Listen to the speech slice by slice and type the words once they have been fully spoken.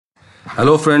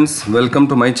Hello friends, welcome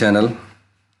to my channel.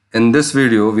 In this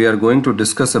video we are going to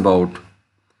discuss about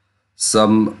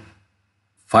some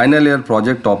final year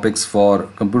project topics for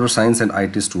computer science and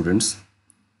IT students,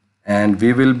 and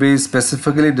we will be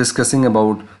specifically discussing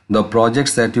about the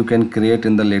projects that you can create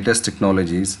in the latest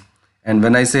technologies. And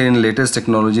when I say in latest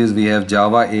technologies, we have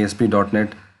Java,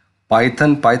 ASP.NET,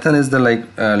 Python. Python is the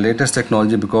latest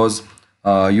technology because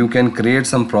you can create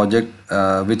some project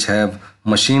which have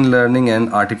machine learning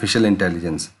and artificial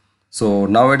intelligence. So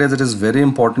nowadays it is very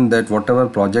important that whatever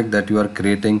project that you are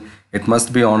creating, it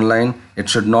must be online. It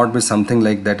should not be something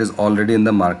like that is already in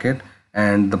the market,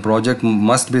 and the project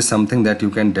must be something that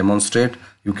you can demonstrate.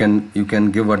 You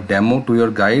can give a demo to your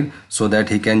guide so that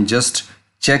he can just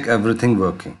check everything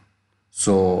working.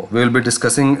 So we will be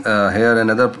discussing here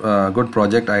another good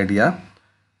project idea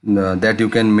that you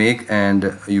can make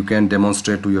and you can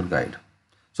demonstrate to your guide.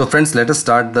 So friends, let us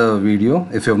start the video.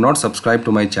 If you have not subscribed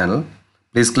to my channel,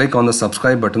 please click on the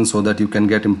subscribe button so that you can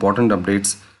get important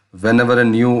updates whenever a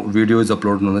new video is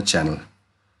uploaded on the channel.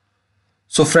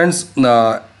 So friends,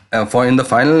 for in the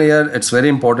final year, it's very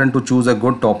important to choose a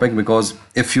good topic, because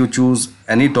if you choose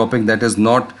any topic that is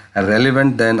not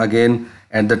relevant, then again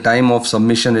at the time of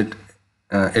submission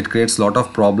it creates a lot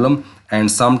of problem, and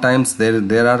sometimes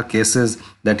there are cases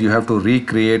that you have to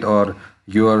recreate, or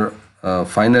your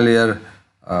final year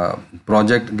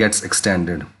project gets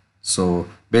extended. So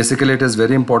basically it is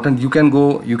very important. You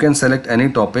can select any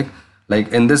topic. Like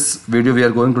in this video we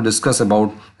are going to discuss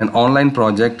about an online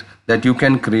project that you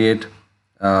can create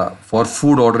for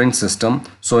food ordering system.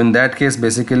 So in that case,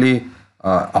 basically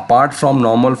apart from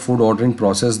normal food ordering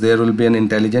process, there will be an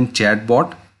intelligent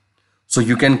chatbot. So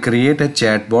you can create a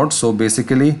chatbot. So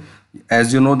basically,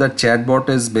 as you know, that chatbot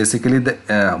is basically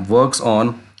the works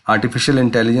on artificial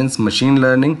intelligence, machine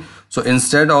learning. So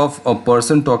instead of a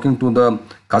person talking to the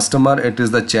customer, it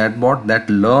is the chatbot that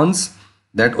learns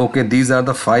that okay, these are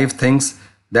the 5 things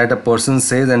that a person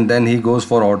says, and then he goes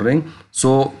for ordering.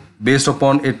 So based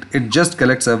upon it, it just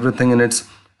collects everything in its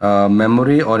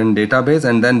memory or in database,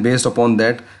 and then based upon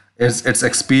that, its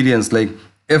experience. Like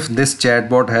if this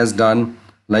chatbot has done,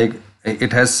 like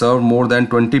it has served more than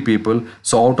 20 people,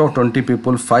 so out of 20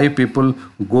 people, 5 people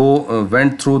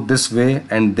went through this way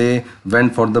and they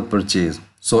went for the purchase.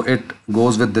 So it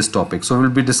goes with this topic. So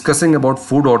we'll be discussing about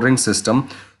food ordering system.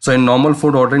 So in normal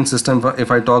food ordering system,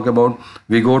 if I talk about,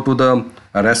 we go to the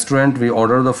restaurant, we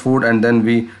order the food, and then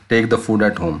we take the food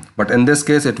at home. But in this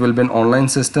case, it will be an online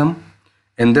system.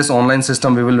 In this online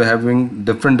system, we will be having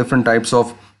different types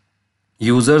of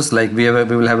users. Like we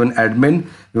will have an admin,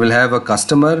 we will have a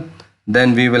customer,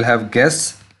 then we will have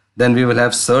guests, then we will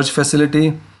have search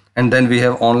facility, and then we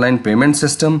have online payment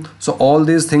system. So all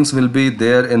these things will be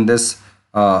there in this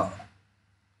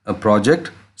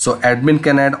project. So admin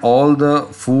can add all the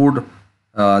food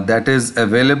that is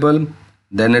available,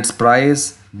 then its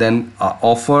price, then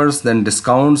offers, then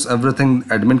discounts, everything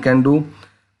admin can do.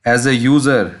 As a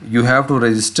user, you have to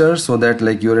register so that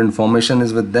like your information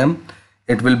is with them.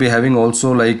 It will be having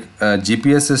also like a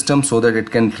GPS system so that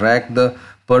it can track the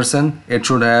person. It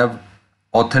should have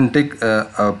authentic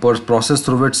process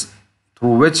through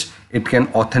which it can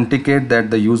authenticate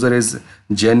that the user is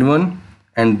genuine,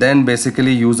 and then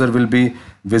basically user will be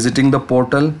visiting the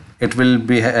portal. It will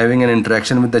be having an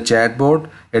interaction with the chatbot.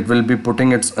 It will be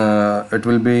putting its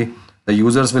the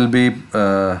users will be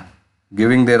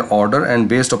giving their order, and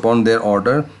based upon their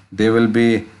order they will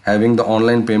be having the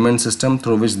online payment system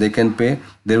through which they can pay.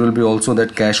 There will be also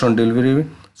that cash on delivery.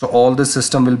 So all this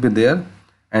system will be there,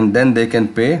 and then they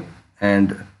can pay,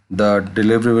 and the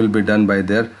delivery will be done by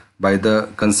the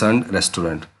concerned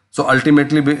restaurant. So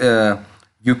ultimately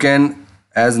you can,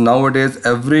 as nowadays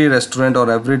every restaurant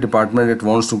or every department, it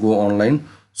wants to go online.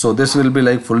 So this will be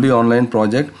like fully online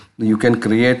project. You can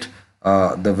create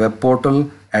the web portal,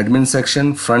 admin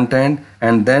section, front end,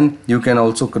 and then you can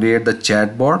also create the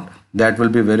chatbot. That will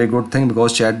be very good thing,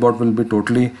 because chatbot will be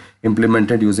totally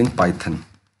implemented using Python.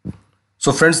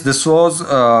 So friends, this was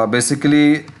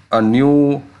basically a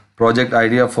new project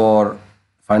idea for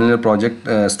final year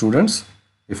project students.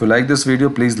 If you like this video,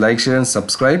 please like, share and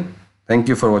subscribe. Thank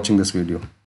you for watching this video.